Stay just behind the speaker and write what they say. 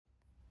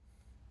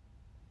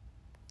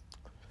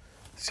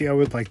See, I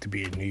would like to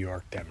be a New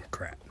York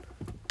Democrat.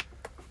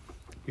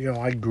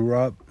 I grew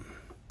up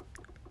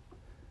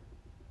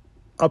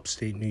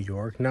upstate New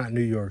York, not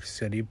New York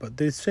City, but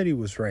the city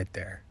was right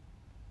there.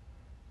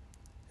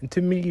 And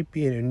to me,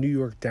 being a New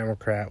York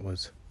Democrat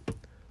was,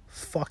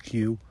 fuck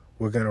you,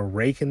 we're going to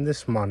rake in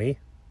this money.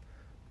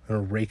 We're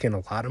going to rake in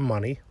a lot of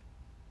money.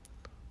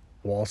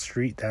 Wall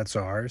Street, that's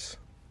ours.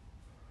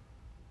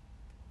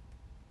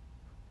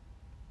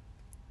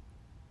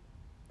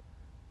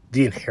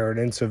 The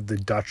inheritance of the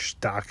Dutch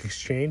Stock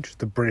Exchange,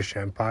 the British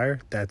Empire,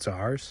 that's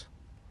ours.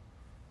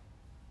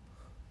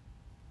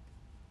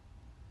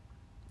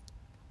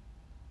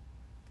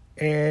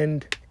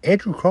 And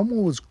Andrew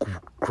Cuomo was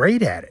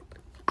great at it.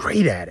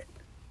 Great at it.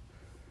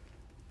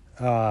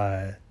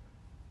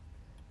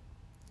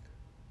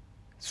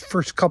 His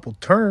first couple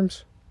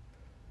terms,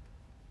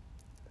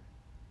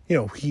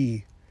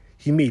 he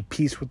made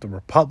peace with the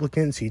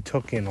Republicans. He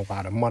took in a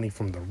lot of money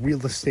from the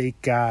real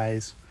estate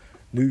guys.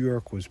 New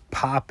York was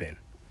popping.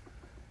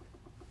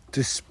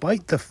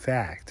 Despite the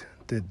fact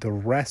that the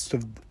rest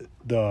of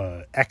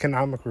the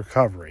economic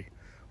recovery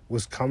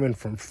was coming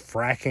from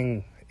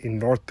fracking in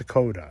North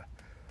Dakota,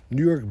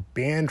 New York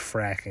banned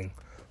fracking,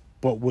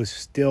 but was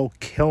still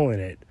killing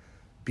it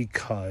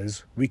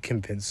because we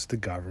convinced the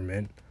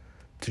government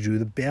to do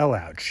the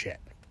bailout shit.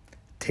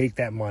 Take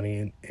that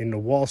money into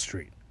Wall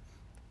Street.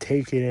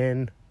 Take it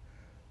in.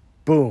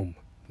 Boom.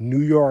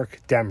 New York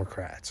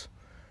Democrats.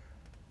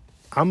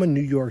 I'm a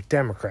New York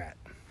Democrat.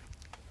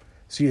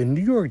 See, a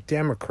New York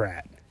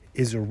Democrat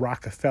is a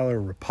Rockefeller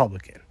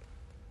Republican.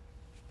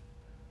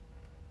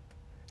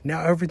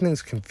 Now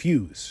everything's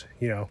confused.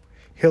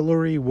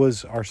 Hillary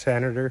was our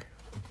senator.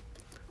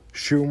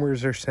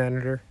 Schumer's our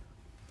senator.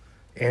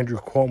 Andrew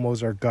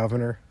Cuomo's our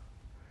governor.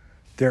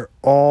 They're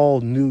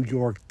all New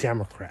York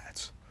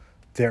Democrats.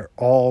 They're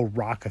all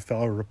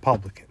Rockefeller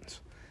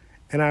Republicans.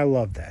 And I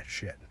love that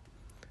shit.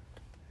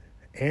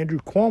 Andrew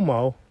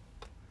Cuomo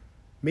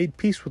made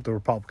peace with the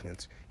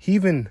Republicans. He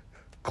even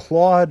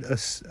clawed a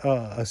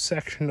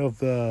section of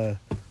the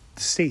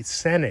state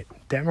Senate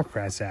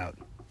Democrats out.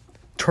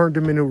 Turned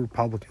them into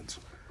Republicans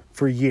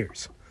for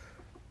years.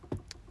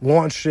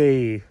 Launched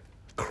a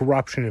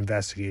corruption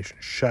investigation.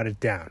 Shut it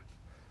down.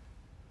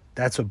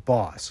 That's a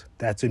boss.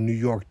 That's a New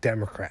York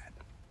Democrat.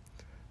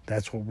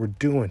 That's what we're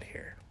doing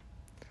here.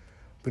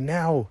 But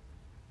now,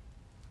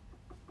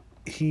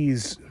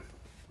 these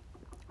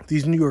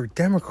New York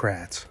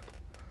Democrats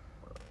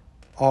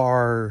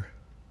are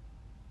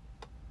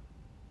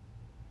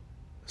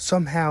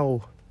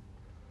somehow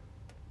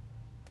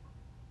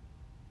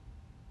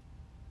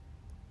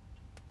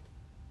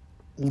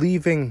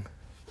leaving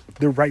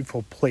their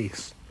rightful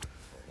place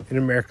in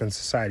American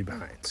society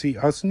behind. See,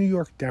 us New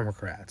York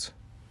Democrats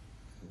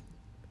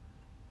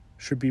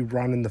should be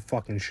running the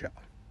fucking show.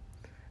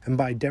 And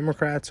by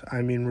Democrats,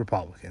 I mean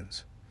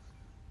Republicans.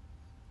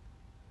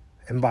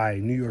 And by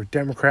New York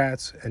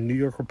Democrats and New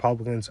York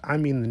Republicans, I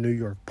mean the New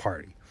York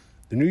Party.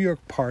 The New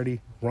York Party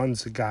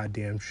runs the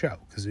goddamn show.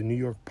 Because the New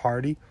York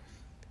Party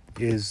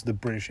is the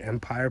British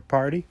Empire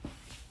Party.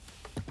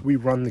 We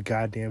run the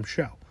goddamn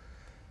show.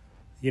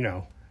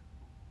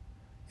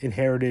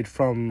 Inherited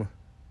from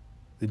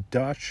the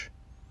Dutch.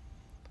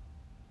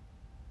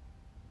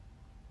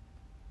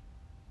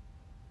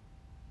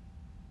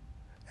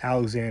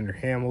 Alexander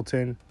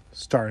Hamilton,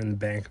 starting the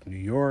Bank of New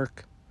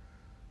York.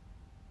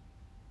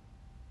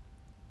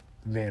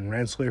 The Van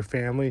Rensselaer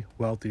family,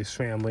 wealthiest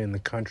family in the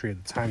country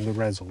at the time of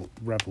the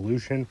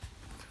Revolution.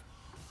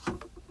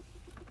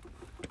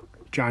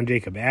 John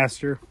Jacob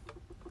Astor,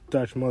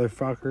 Dutch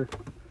motherfucker.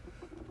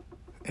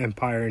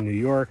 Empire in New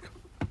York.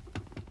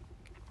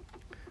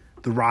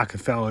 The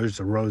Rockefellers,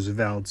 the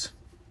Roosevelts.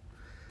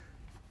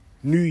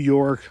 New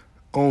York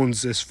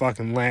owns this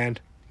fucking land.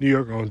 New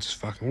York owns this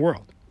fucking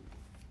world.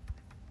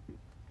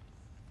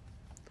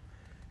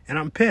 And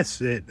I'm pissed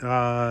that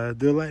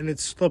they're letting it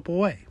slip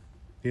away.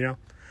 Joe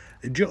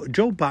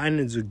Biden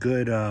is a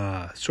good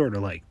sort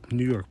of like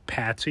New York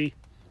patsy.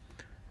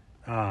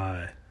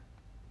 And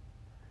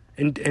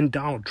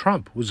Donald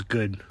Trump was a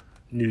good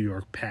New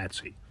York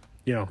patsy.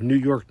 New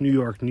York.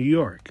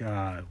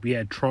 We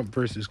had Trump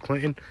versus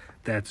Clinton.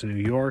 That's New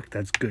York.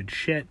 That's good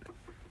shit.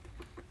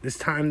 This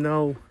time,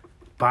 though,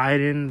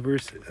 Biden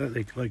versus...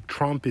 like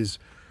Trump is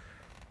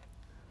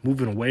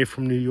moving away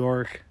from New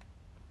York.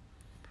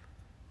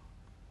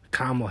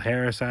 Kamala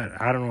Harris,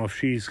 I don't know if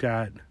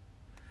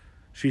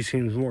she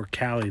seems more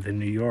Cali than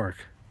New York.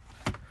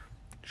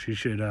 She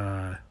should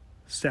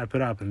step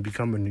it up and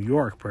become a New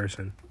York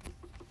person.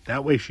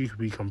 That way she could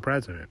become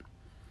president.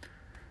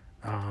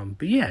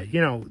 But yeah,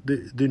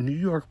 the New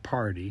York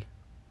Party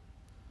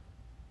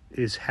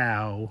is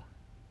how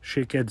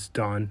shit gets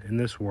done in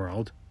this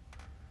world.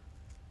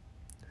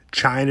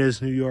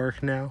 China's New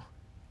York now.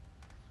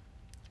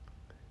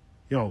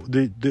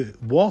 The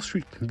Wall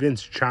Street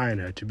convinced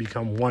China to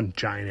become one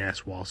giant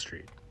ass Wall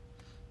Street.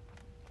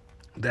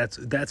 That's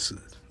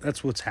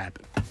what's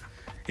happened.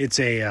 It's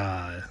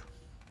an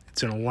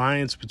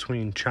alliance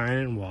between China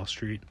and Wall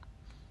Street.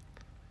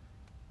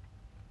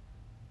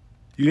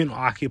 You can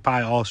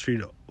occupy Wall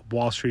Street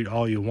Wall Street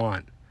all you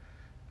want.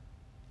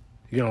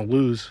 You're going to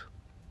lose.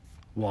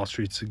 Wall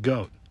Street's the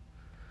GOAT.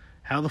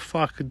 How the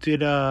fuck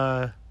did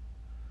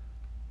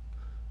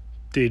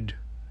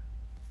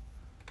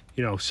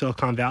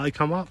Silicon Valley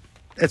come up?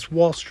 That's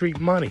Wall Street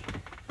money.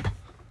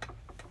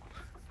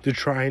 They're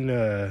trying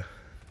to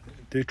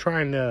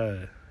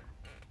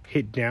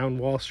hit down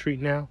Wall Street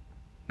now.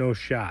 No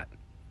shot.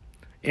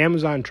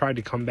 Amazon tried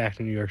to come back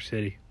to New York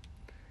City.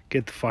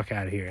 Get the fuck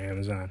out of here,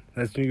 Amazon.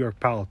 That's New York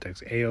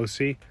politics.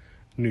 AOC,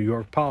 New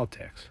York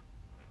politics.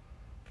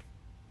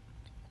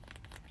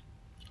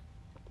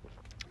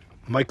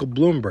 Michael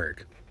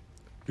Bloomberg,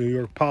 New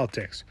York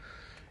politics.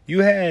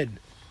 You had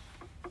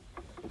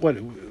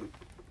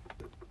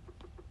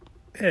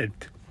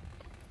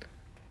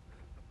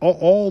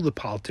all the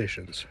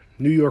politicians,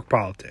 New York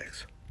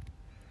politics.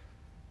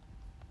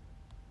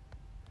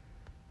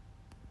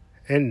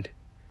 And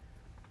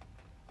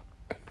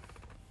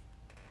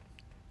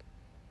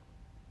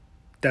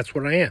that's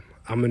what I am.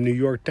 I'm a New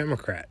York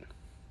Democrat.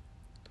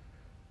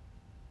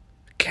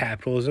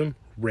 Capitalism,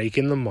 rake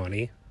in the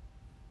money,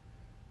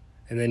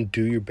 and then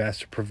do your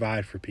best to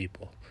provide for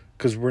people.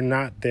 Because we're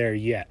not there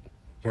yet.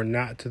 We're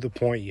not to the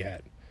point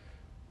yet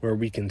where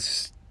we can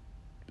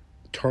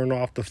turn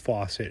off the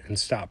faucet and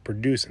stop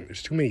producing.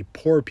 There's too many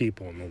poor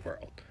people in the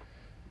world.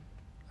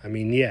 I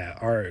mean, yeah,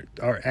 our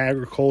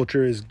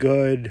agriculture is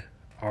good.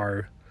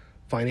 Our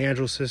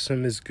financial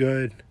system is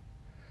good.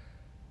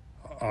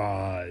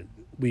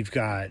 We've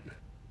got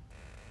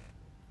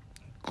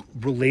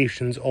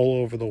relations all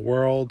over the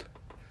world.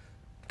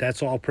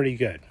 That's all pretty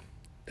good.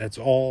 That's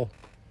all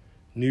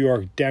New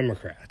York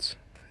Democrats.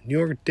 New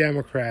York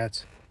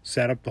Democrats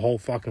set up the whole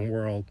fucking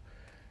world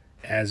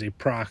as a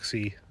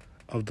proxy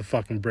of the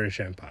fucking British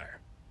Empire.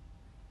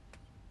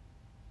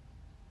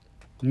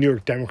 New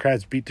York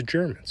Democrats beat the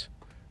Germans.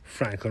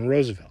 Franklin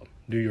Roosevelt,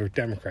 New York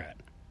Democrat.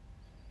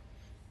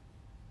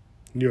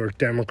 New York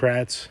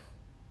Democrats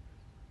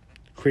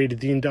created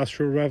the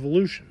Industrial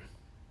Revolution.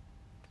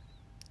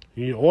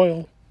 You need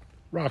oil,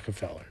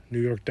 Rockefeller, New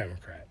York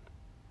Democrat.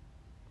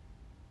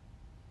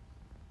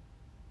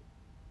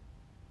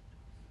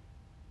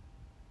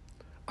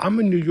 I'm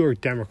a New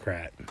York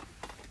Democrat,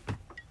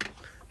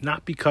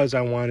 not because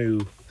I want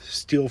to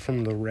steal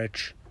from the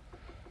rich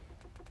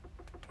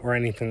or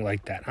anything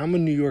like that. I'm a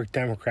New York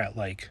Democrat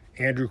like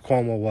Andrew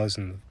Cuomo was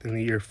in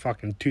the year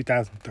fucking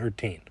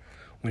 2013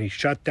 when he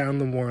shut down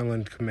the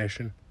Moreland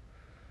Commission,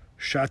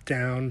 shut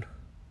down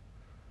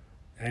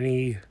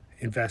any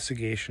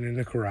investigation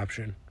into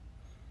corruption,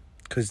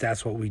 because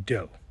that's what we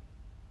do.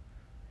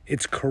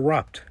 It's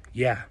corrupt,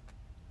 yeah.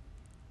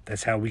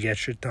 That's how we get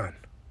shit done.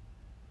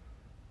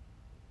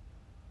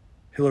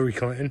 Hillary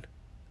Clinton,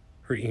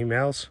 her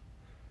emails,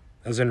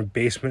 that was in a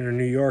basement in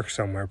New York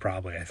somewhere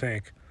probably, I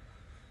think.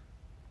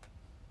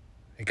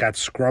 It got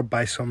scrubbed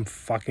by some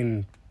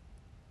fucking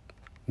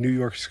New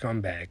York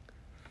scumbag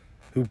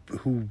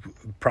who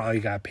probably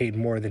got paid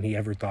more than he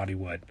ever thought he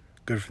would.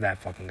 Good for that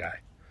fucking guy.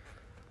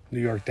 New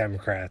York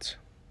Democrats.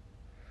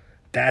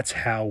 That's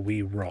how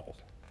we roll.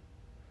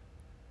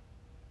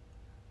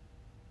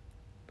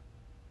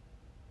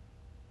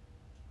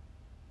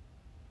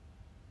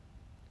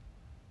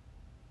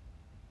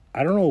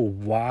 I don't know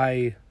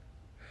why.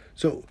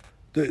 So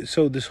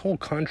this whole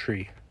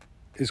country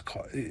is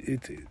called.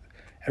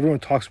 Everyone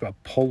talks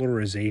about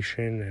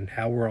polarization and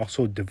how we're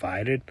also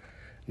divided.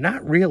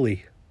 Not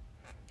really.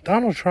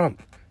 Donald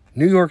Trump,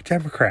 New York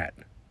Democrat.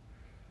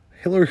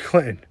 Hillary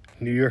Clinton,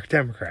 New York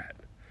Democrat.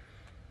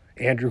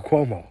 Andrew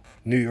Cuomo,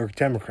 New York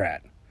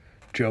Democrat.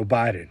 Joe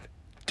Biden,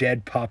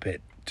 dead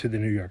puppet to the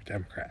New York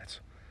Democrats.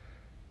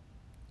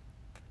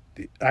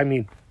 I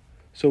mean,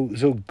 so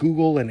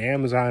Google and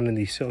Amazon and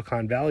these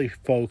Silicon Valley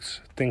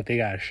folks think they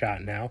got a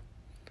shot now.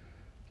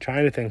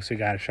 China thinks they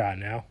got a shot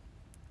now.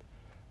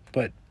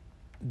 But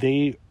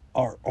they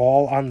are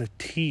all on the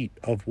teat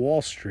of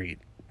Wall Street,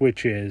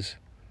 which is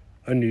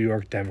a New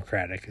York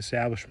Democratic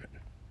establishment.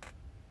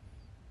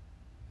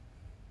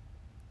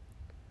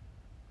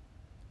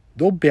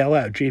 They'll bail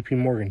out JP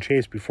Morgan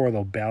Chase before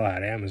they'll bail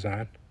out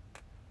Amazon.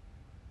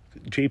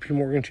 JP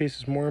Morgan Chase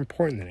is more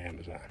important than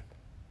Amazon.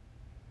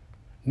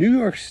 New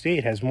York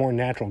State has more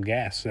natural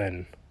gas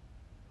than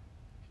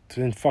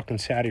fucking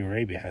Saudi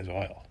Arabia has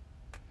oil.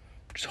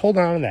 Just hold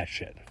on to that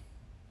shit.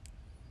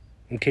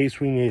 In case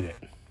we need it.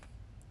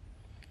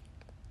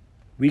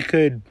 We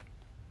could,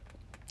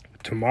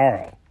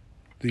 tomorrow,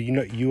 the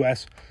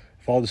U.S.,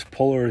 if all this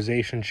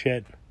polarization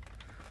shit,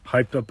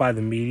 hyped up by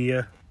the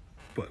media,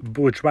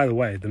 which, by the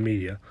way, the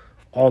media,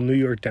 all New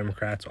York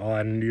Democrats, all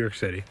out in New York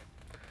City,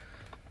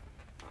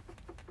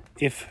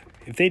 if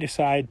they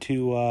decide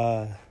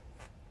to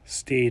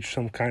stage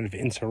some kind of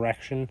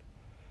insurrection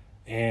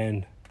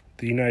and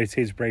the United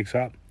States breaks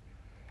up,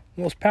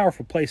 the most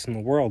powerful place in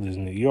the world is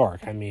New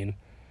York. I mean,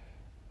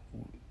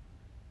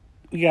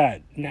 we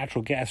got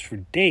natural gas for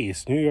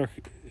days.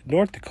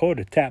 North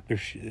Dakota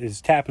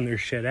is tapping their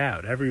shit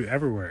out.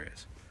 Everywhere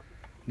is.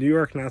 New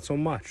York, not so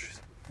much.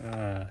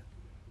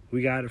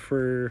 We got it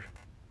for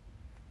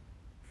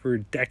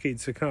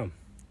decades to come.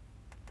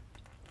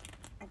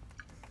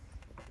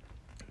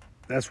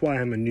 That's why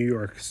I'm a New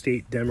York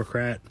State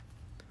Democrat,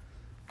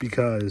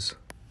 because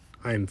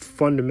I'm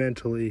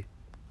fundamentally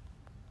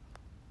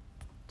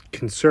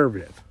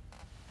conservative.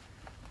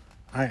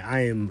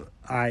 I'm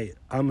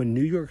a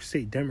New York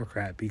State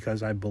Democrat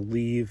because I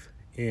believe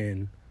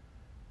in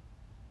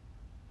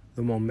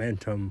the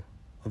momentum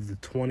of the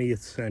 20th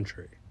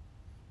century.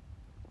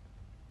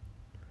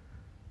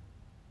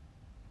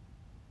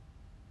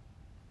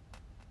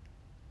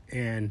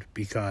 And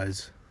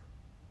because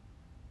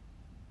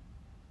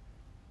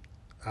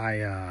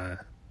I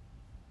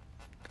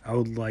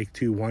would like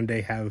to one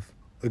day have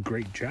a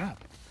great job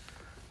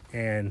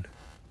and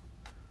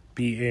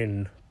be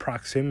in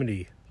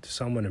proximity to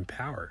someone in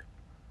power.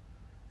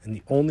 And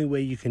the only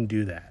way you can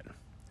do that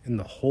in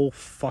the whole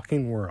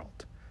fucking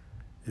world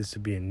is to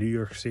be a New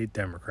York State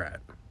Democrat.